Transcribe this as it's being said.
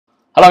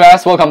Hello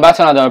guys, welcome back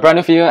to another brand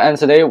new video, and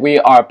today we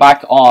are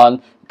back on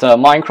the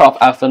Minecraft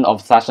Advent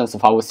of Session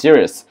Survival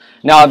series.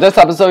 Now this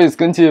episode is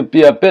going to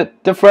be a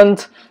bit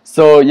different,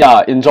 so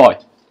yeah, enjoy.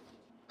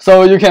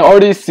 So you can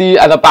already see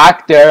at the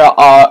back there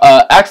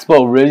are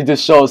expo ready to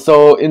show.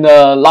 So in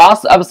the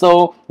last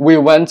episode we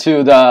went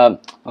to the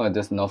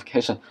there's a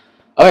notification.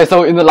 Okay,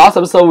 so in the last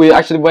episode we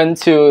actually went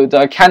to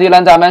the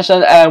Candyland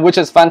dimension, and which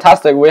is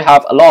fantastic. We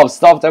have a lot of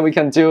stuff that we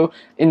can do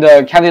in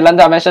the Candyland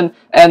dimension,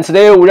 and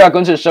today we are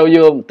going to show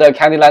you the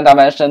Candyland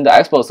dimension, the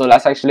expo. So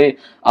let's actually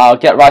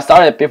get right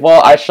started.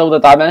 Before I show the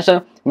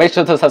dimension, make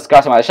sure to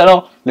subscribe to my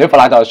channel, leave a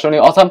like, that was truly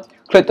awesome.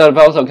 Click the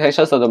bell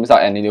notification so don't miss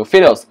out any new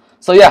videos.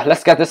 So yeah,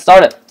 let's get this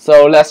started.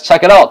 So let's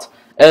check it out.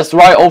 It's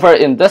right over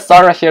in this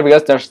side right here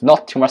because there's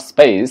not too much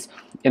space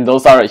in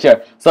those side right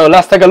here. So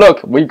let's take a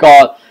look. We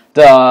got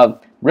the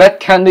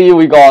red candy,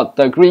 we got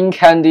the green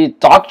candy,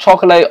 dark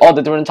chocolate, all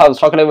the different types of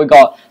chocolate. We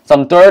got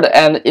some dirt,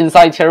 and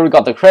inside here we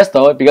got the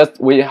crystal because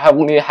we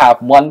only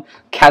have one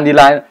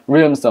Candyland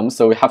realm,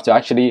 so we have to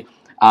actually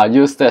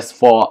use this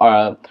for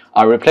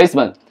our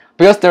replacement.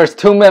 Because there's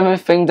too many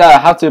things that I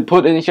have to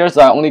put in here,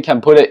 so I only can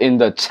put it in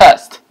the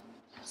chest.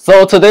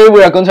 So today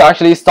we are going to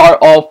actually start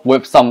off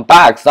with some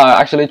bags that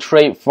I actually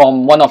trade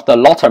from one of the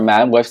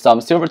lotterman with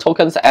some silver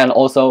tokens and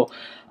also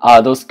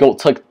those gold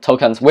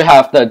tokens. We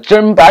have the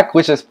gem bag,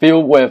 which is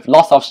filled with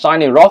lots of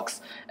shiny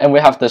rocks, and we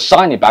have the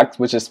shiny bag,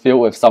 which is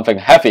filled with something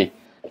heavy.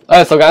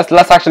 Alright, so guys,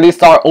 let's actually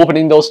start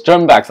opening those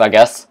gem bags, I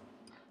guess.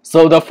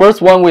 So the first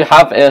one we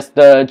have is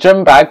the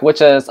gem bag,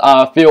 which is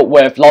filled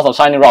with lots of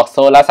shiny rocks.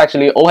 So let's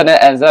actually open it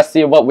and let's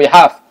see what we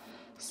have.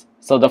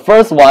 So the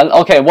first one,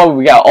 okay, what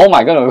we got? Oh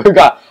my goodness, we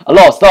got a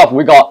lot of stuff.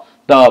 We got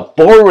the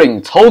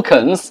boring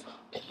tokens.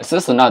 Is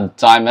this another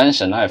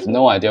dimension? I have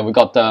no idea. We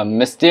got the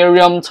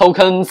Mysterium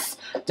tokens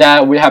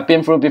that we have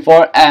been through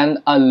before, and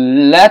a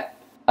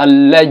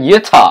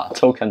Leyita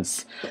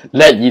tokens.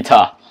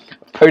 Leyita.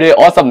 Pretty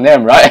awesome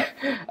name, right?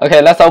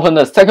 Okay, let's open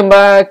the second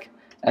bag.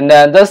 And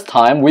then this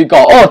time we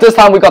got, this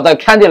time we got the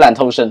Candyland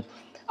token.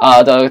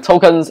 The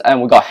tokens,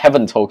 and we got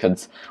Heaven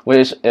tokens,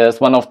 which is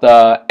one of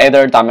the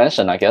other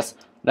dimension, I guess.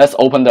 Let's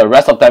open the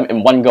rest of them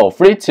in one go.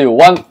 3, 2,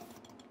 1.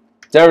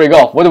 There we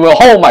go.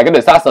 Oh my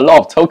goodness, that's a lot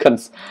of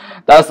tokens.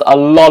 That's a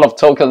lot of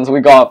tokens.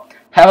 We got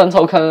Heaven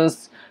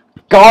tokens,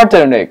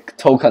 Gardenic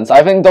tokens.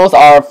 I think those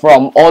are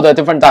from all the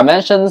different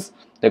dimensions.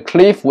 The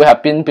Cliff we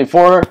have been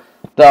before.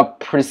 The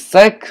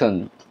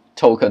Presecond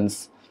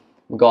tokens.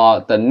 We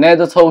got the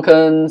Nether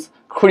tokens,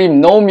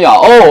 Creamnomia.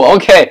 Oh,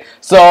 okay.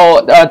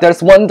 So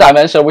there's one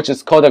dimension which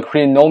is called the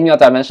Creamnomia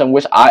dimension,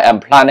 which I am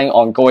planning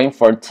on going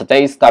for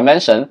today's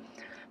dimension.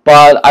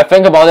 But I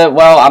think about it,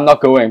 well, I'm not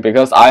going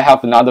because I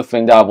have another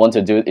thing that I want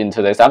to do in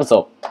today's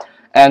episode.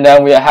 And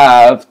then we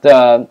have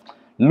the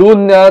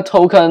Lunar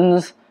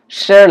tokens,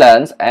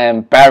 Sharelands,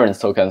 and Barons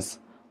tokens.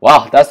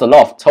 Wow, that's a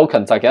lot of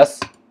tokens, I guess.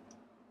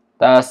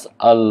 That's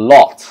a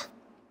lot.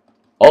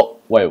 Oh,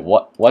 wait,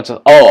 what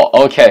just,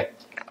 oh, okay.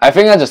 I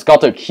think I just got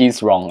the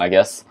keys wrong, I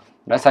guess.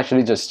 Let's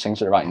actually just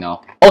change it right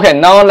now. Okay,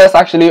 now let's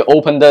actually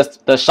open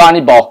the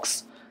shiny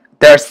box.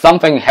 There's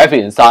something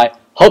heavy inside.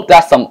 Hope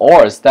that's some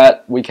ores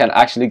that we can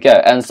actually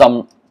get, and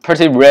some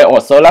pretty rare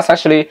ores. So let's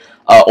actually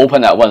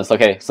open at once.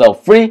 Okay, so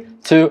 3,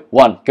 2,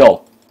 1,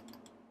 go.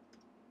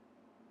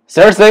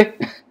 Seriously?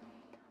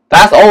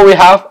 That's all we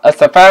have? A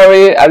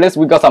safari? At least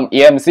we got some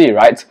EMC,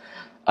 right?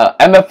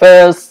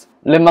 Amethyst,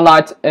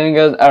 limonite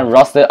ingots, and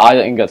rusted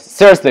iron ingots.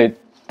 Seriously,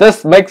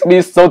 this makes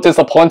me so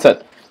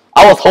disappointed.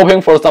 I was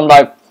hoping for some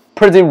like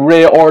pretty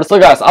rare ores. So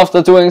guys,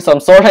 after doing some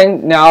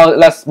sorting, now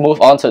let's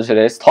move on to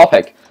today's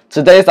topic.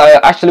 Today I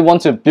actually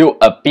want to build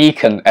a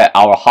beacon at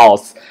our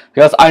house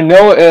because I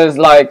know it's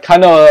like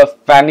kind of a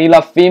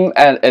vanilla theme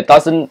and it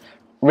doesn't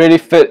really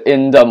fit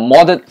in the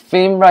modded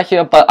theme right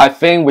here, but I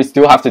think we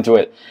still have to do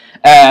it.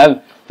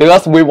 And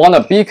because we want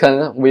a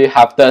beacon, we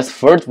have this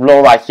third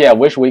floor right here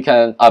which we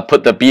can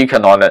put the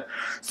beacon on it.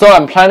 So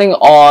I'm planning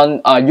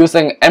on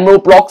using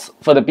emerald blocks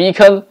for the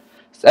beacon,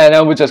 and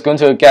then we're just going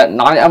to get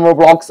 9 emerald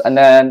blocks, and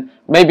then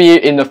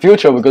maybe in the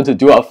future we're going to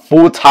do a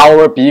full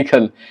tower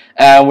beacon,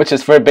 which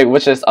is very big,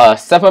 which is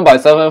 7 by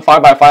 7,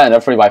 5 by 5, and a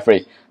 3 by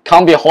 3.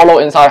 Can't be hollow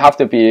inside, have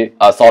to be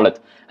solid.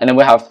 And then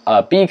we have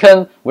a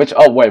beacon, which,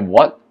 oh wait,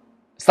 what?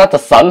 Is that the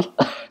sun?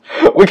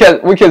 we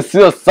can see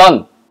the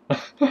sun.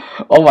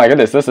 Oh my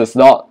goodness, this is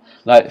not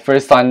like very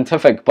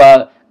scientific,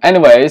 but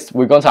anyways,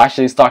 we're going to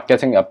actually start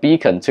getting a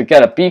beacon. To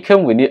get a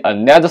beacon, we need a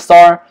nether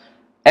star.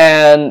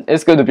 And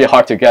it's going to be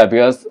hard to get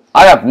because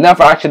I have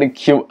never actually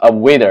killed a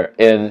wither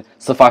in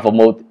survival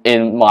mode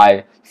in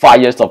my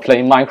 5 years of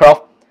playing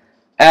Minecraft.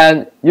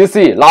 And you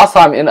see, last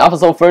time in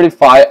episode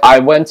 35, I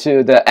went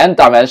to the end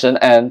dimension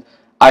and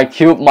I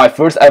killed my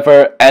first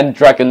ever end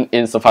dragon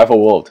in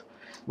survival world,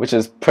 which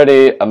is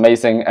pretty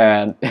amazing,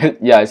 and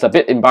yeah, it's a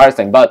bit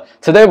embarrassing. But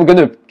today we're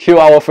going to kill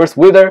our first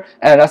wither,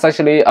 and let's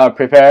actually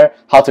prepare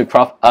how to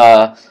craft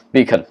a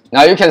beacon.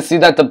 Now you can see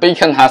that the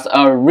beacon has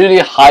a really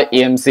high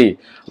EMC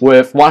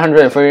with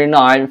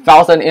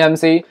 139,000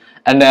 EMC,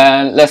 and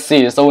then let's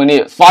see, so we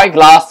need 5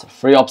 glass,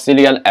 3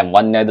 obsidian, and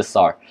 1 nether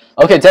star.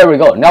 Okay, there we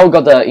go. Now we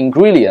got the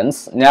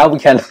ingredients. Now we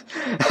can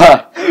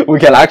we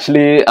can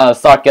actually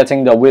start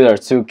getting the wither.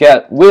 To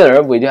get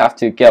wither, we do have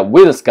to get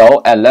wither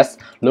skull, and let's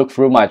look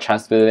through my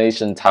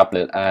transformation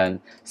tablet and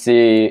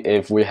see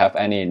if we have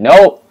any.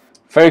 No,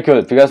 very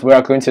good, because we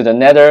are going to the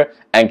nether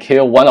and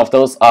kill one of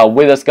those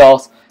wither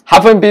skulls.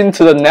 Haven't been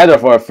to the nether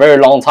for a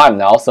very long time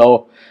now,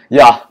 so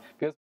yeah.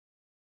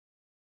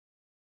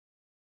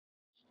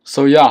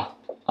 So yeah,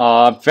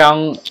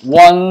 found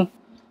one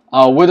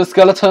wither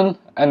skeleton,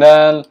 and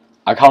then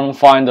I can't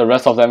find the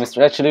rest of them. It's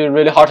actually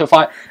really hard to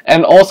find,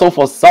 and also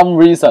for some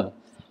reason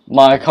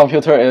my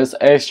computer is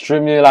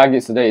extremely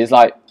laggy today. It's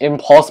like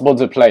impossible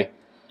to play.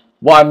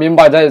 What I mean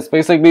by that is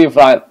basically if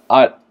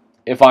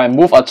I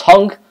move a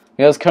chunk,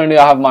 because currently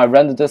I have my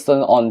render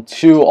distance on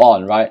 2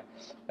 on, right?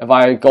 If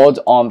I go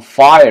on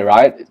 5,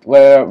 right,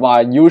 where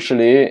my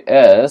usually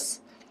is,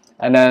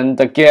 and then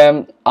the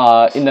game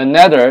in the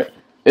nether,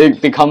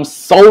 it becomes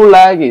so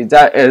laggy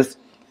that it's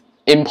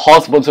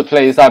impossible to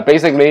play. It's like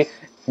basically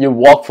you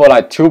walk for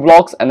like 2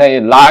 blocks and then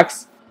it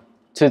lags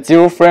to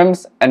 0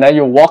 frames, and then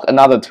you walk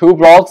another 2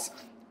 blocks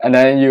and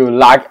then you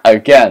lag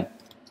again.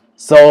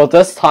 So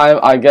this time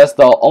I guess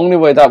the only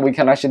way that we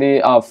can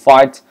actually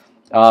fight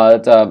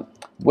the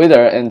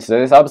wither in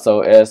today's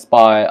episode is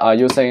by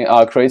using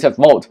creative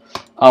mode.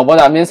 What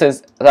that means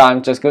is that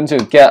I'm just going to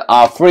get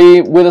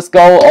 3 wither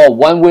skull or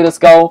 1 wither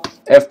skull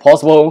if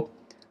possible.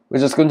 We're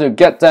just going to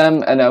get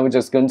them, and then we're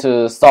just going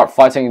to start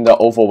fighting in the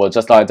overworld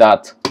just like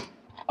that.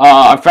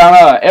 I found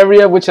an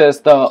area which is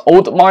the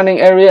old mining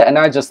area, and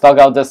I just dug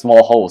out this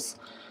small holes.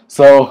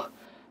 So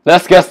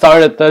let's get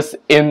started this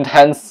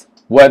intense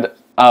weather,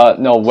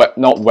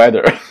 not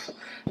weather.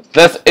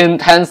 This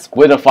intense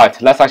wither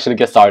fight. Let's actually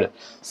get started.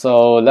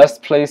 So let's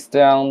place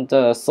down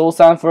the soul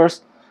sand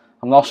first.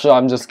 I'm not sure,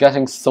 I'm just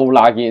getting so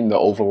laggy in the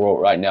overworld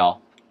right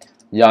now.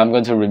 Yeah, I'm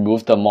going to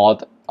remove the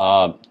mod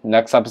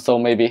next episode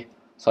maybe.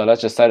 So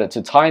let's just set it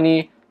to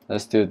tiny.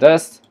 Let's do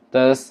this,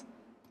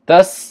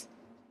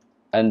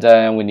 and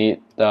then we need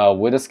the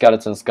wither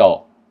skeleton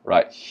skull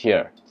right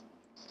here.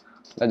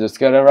 Let's just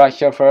get it right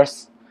here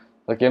first.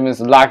 The game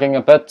is lagging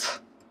a bit,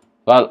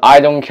 but I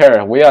don't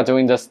care. We are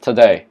doing this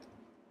today.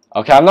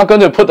 Okay, I'm not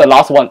going to put the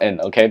last one in,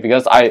 okay,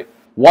 because I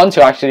want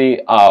to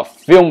actually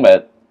film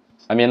it.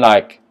 I mean,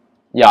 like,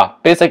 yeah,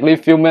 basically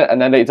film it and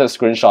then later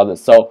screenshot it.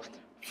 So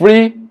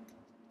 3,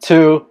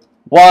 2,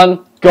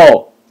 1,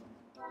 go.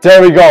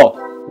 There we go.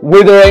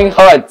 Withering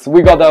Heights.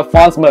 We got the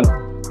advancement.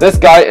 This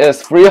guy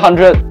is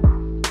 300.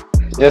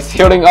 Is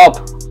healing up.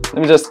 Let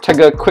me just take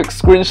a quick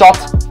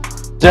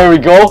screenshot. There we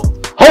go.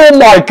 Oh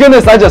my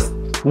goodness,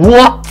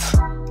 what?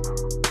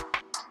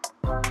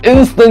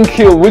 Instant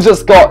kill. We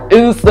just got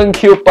instant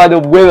killed by the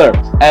wither,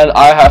 and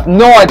I have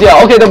no idea.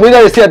 Okay, the wither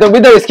is here. The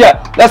wither is here.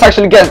 Let's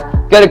actually get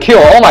a kill.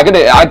 Oh my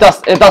goodness,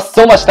 it does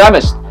so much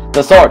damage.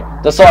 The sword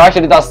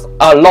actually does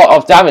a lot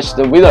of damage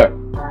to the wither.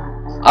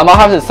 I might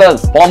have to set a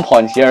spawn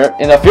point here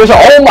in the future.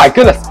 Oh my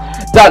goodness,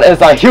 that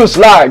is a huge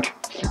lag.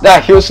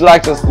 That huge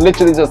lag just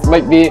literally just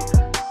make me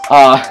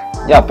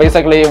yeah,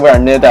 basically we're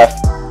near death.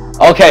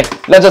 Okay,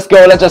 let's just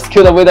go. Let's just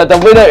kill the wither. The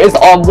wither is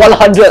on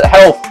 100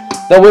 health.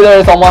 The wither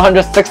is on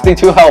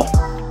 162 health.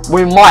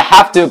 We might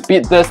have to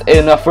beat this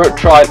in a 3rd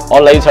try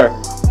or later.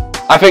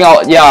 I think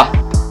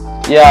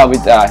yeah,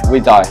 we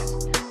die.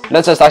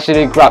 Let's just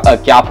actually grab a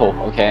gapple.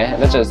 Okay,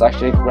 let's just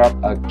actually grab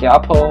a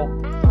gapple.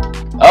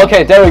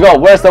 Okay, there we go.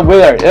 Where's the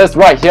wither? It's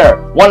right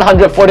here.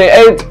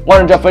 148,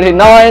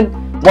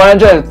 149,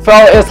 100.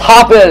 Fell. It's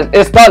happened.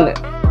 It's done.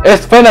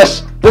 It's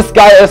finished. This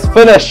guy is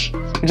finished.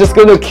 We're just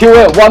going to kill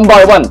it one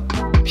by one,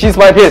 piece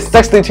by piece.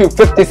 62,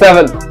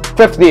 57,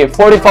 50,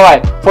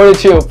 45,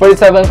 42,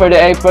 47,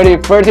 48, 30,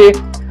 30.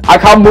 I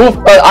can't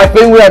move, but I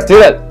think we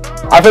did it.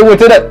 I think we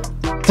did it.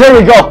 There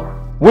we go.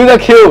 Wither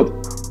killed.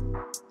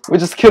 We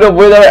just killed a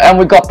wither and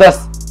we got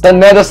this. The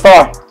nether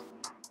star.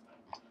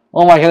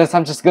 Oh my goodness,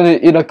 I'm just gonna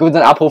eat a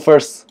golden apple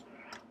first.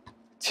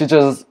 To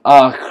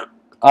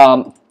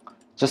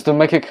just to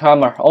make it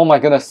calmer. Oh my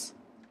goodness.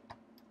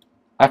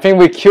 I think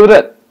we killed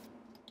it.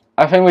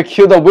 I think we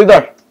killed the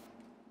wither.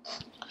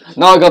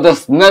 Now I got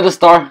this nether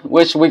star,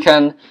 which we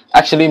can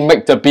actually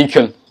make the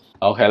beacon.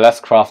 Okay, let's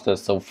craft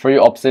this. So 3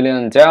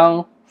 obsidian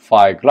down,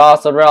 5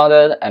 glass around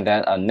it, and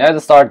then a nether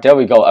star. There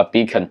we go, a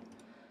beacon.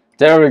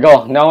 There we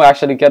go. Now we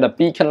actually get a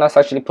beacon. Let's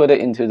actually put it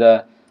into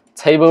the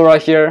table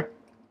right here.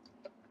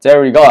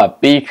 There we go, a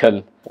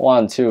beacon.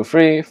 1, 2,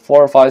 3,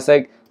 4, 5,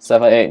 6,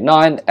 7, 8,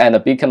 9, and a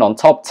beacon on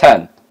top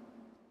 10.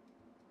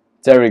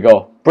 There we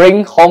go.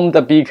 Bring home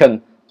the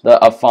beacon.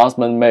 The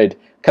advancement made.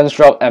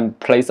 Construct and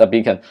place a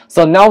beacon.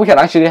 So now we can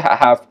actually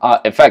have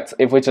effects.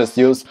 If we just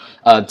use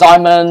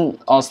diamond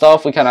or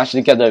stuff, we can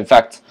actually get the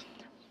effect.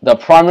 The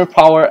primary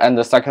power and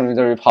the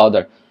secondary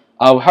power.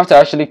 We have to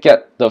actually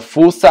get the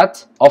full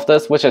set of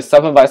this, which is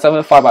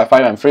 7x7,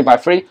 5x5, and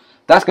 3x3.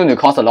 That's going to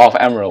cost a lot of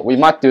emerald. We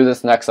might do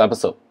this next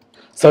episode.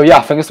 So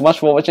yeah, thank you so much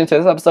for watching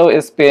today's episode.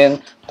 It's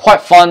been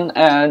quite fun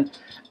and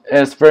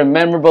it's very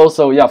memorable.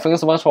 So yeah, thank you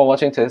so much for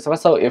watching today's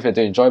episode. If you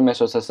do enjoy, make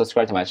sure to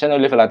subscribe to my channel.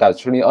 Leave a like,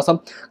 that's really awesome.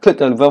 Click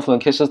the bell for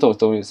notifications so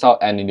don't miss out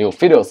any new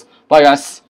videos. Bye guys.